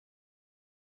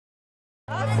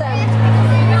Awesome.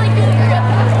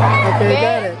 Okay,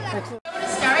 got it. Excellent. To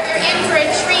start, you're in for a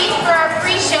treat for our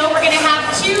pre-show. We're going to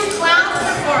have 2 clown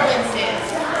performances.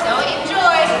 So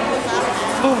enjoy.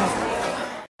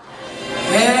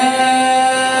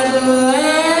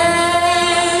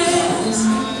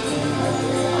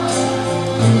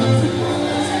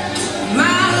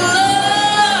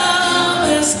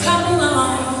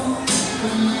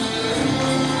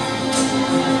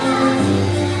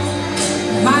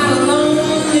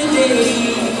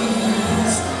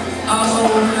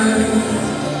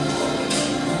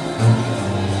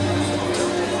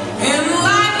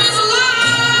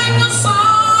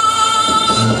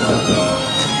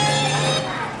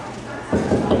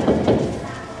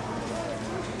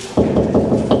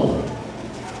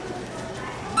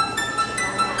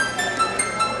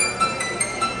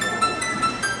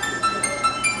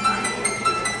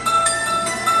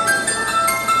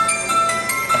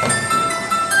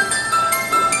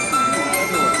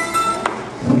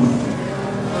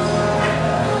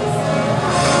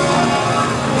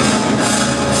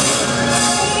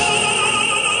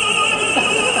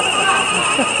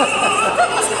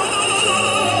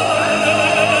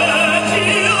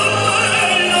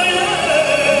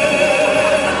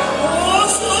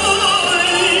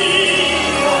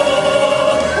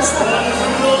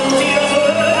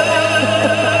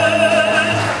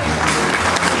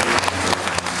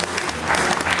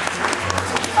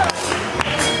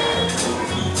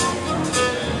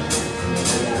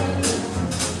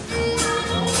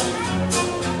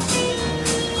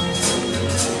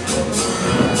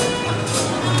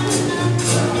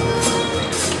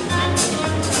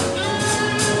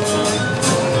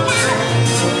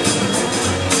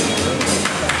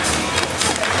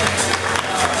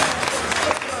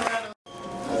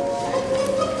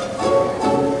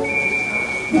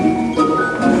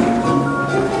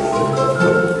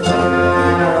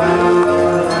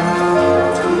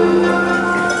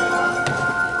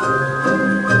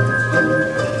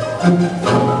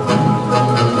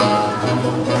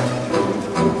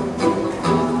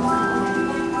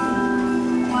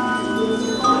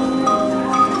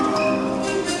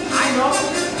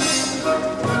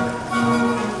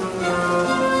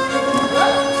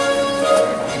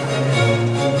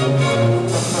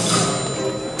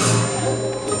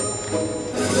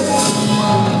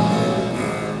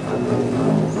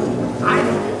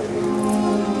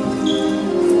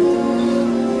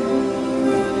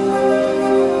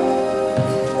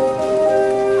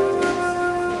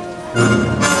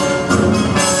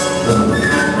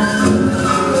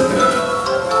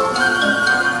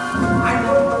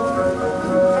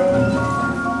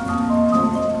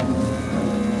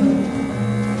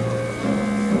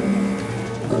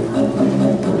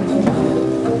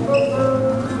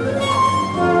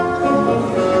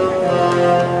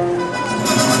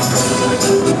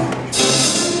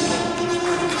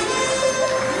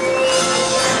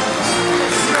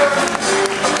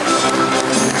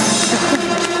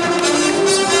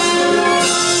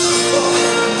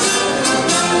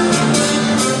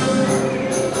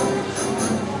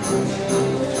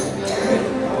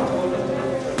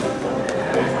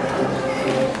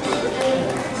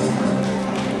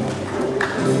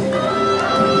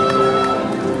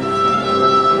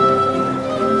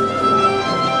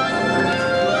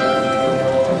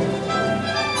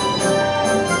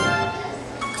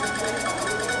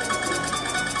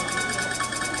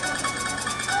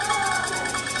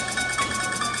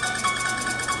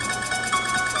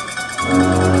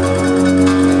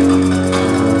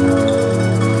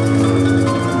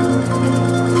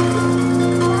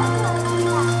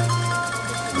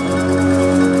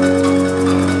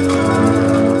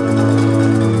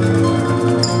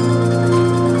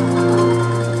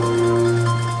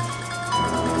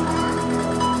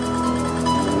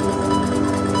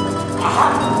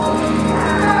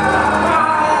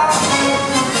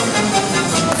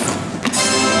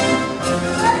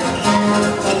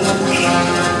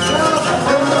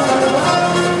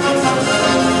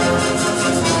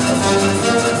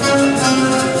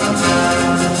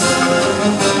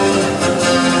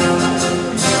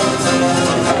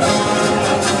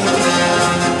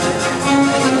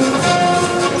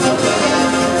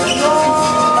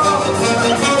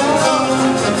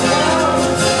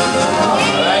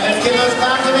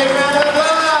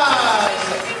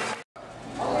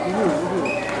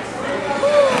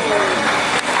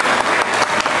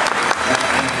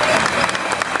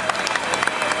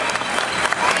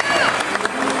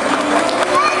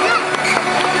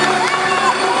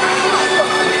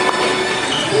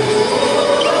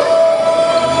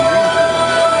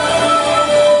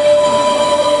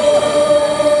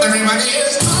 Everybody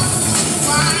is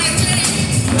fine.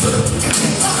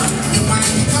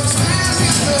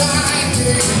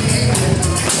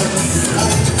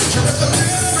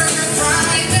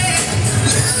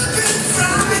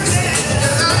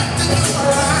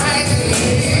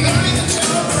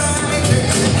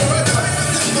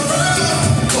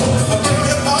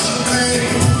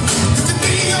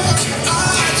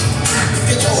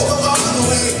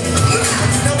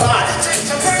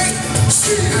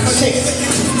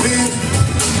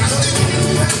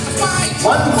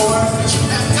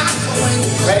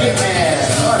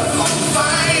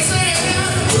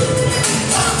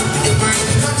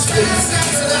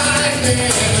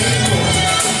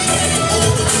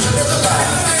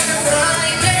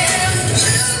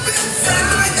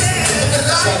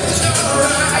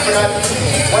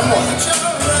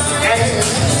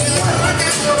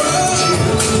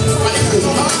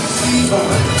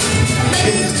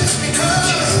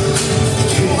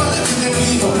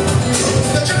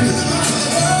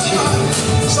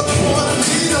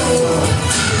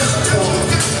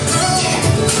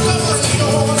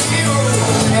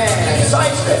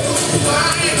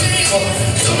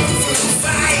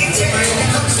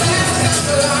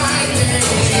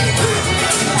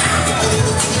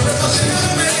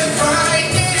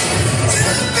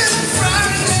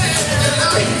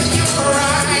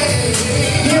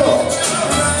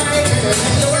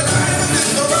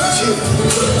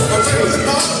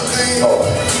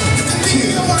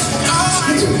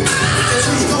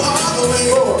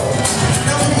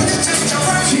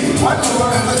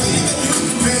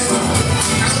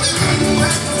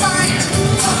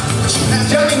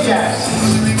 Jumping jacks.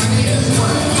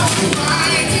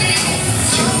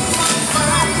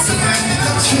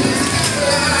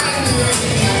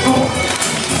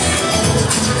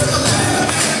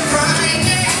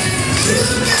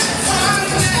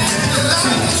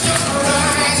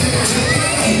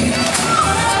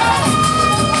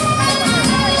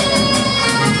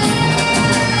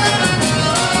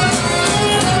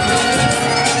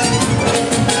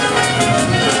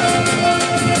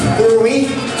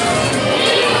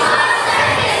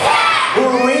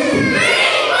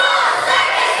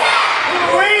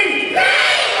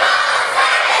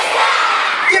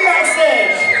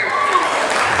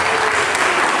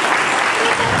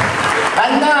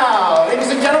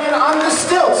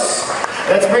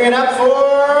 Let's bring it up for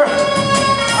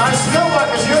our still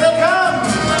walkers. Here they come.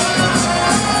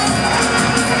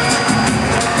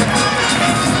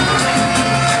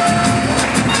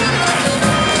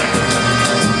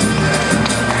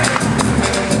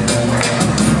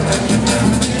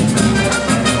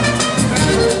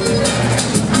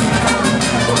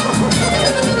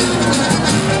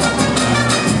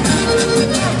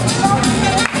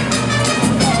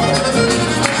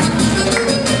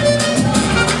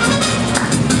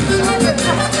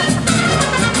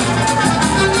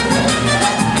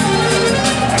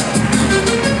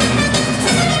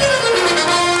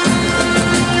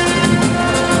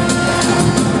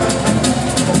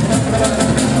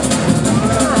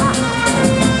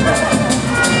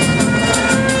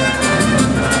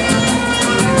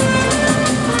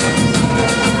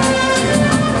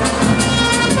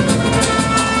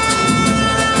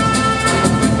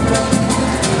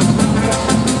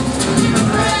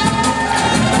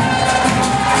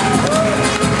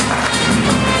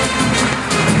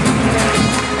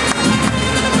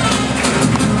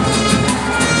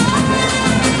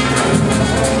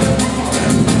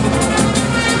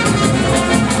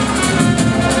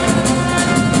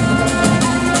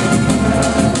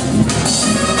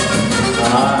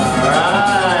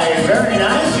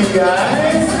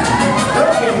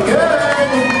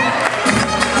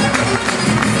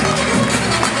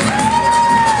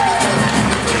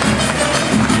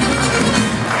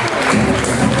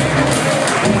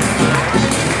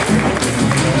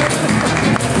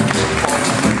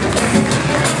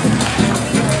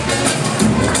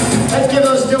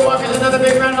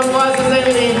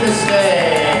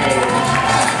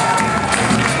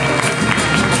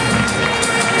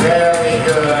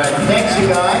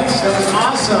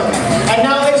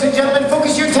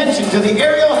 To the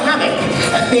aerial hammock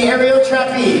and the aerial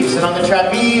trapeze. And on the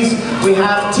trapeze, we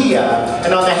have Tia.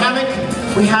 And on the hammock,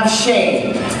 we have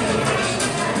Shane.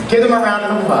 Give them a round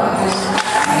of applause.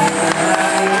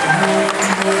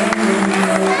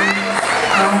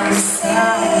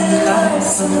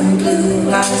 Some blue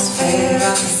eyes fair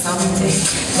on something.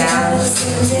 Now the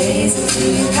days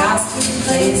until you pass through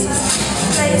places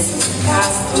you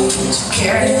pass through, but you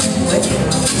carry them with you.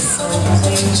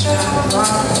 Something you travel on.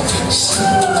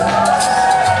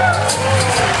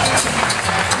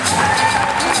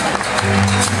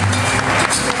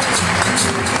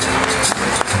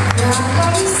 I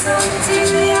love you so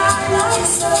dearly, I love you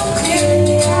so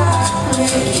clearly, I'll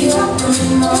make you up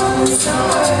in moments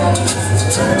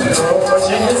Oh,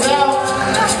 check this out.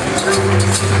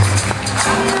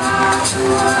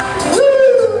 Woo!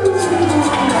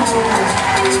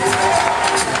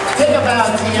 Take a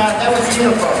bow, Tia. That was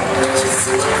beautiful.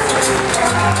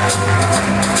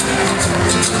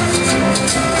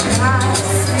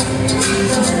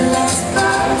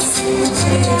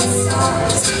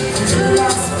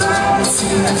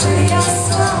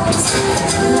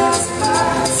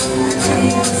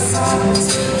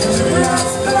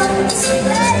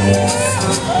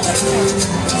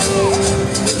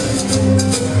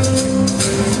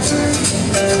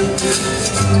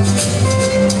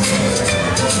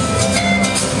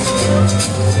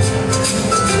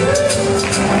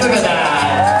 Look at that.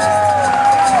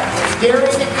 Daring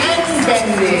and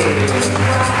bending.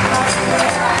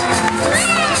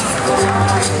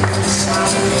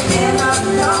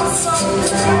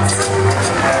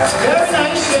 Very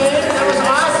nice, Shane. That was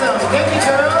awesome. Thank you,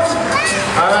 girls.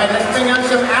 All right, let's bring out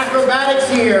some acrobatics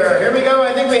here. Here we go.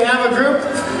 I think we have a group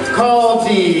called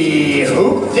the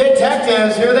Hoop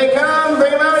Detectives. Here they come.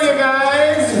 Bring them out here,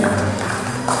 guys.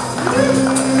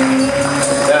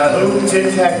 The Hoop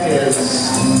Detectives.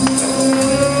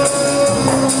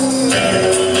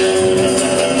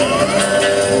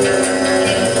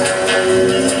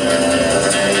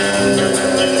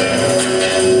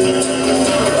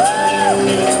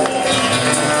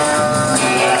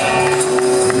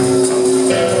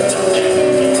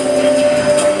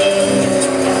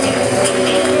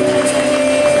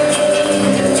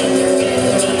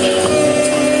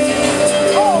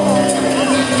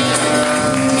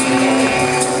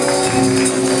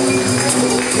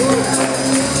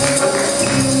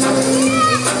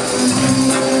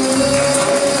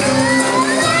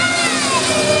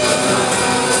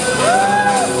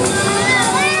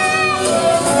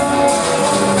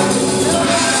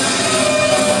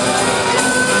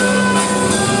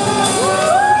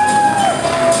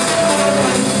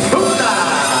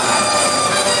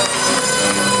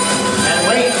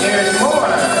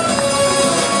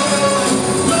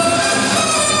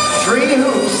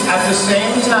 the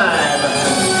same time.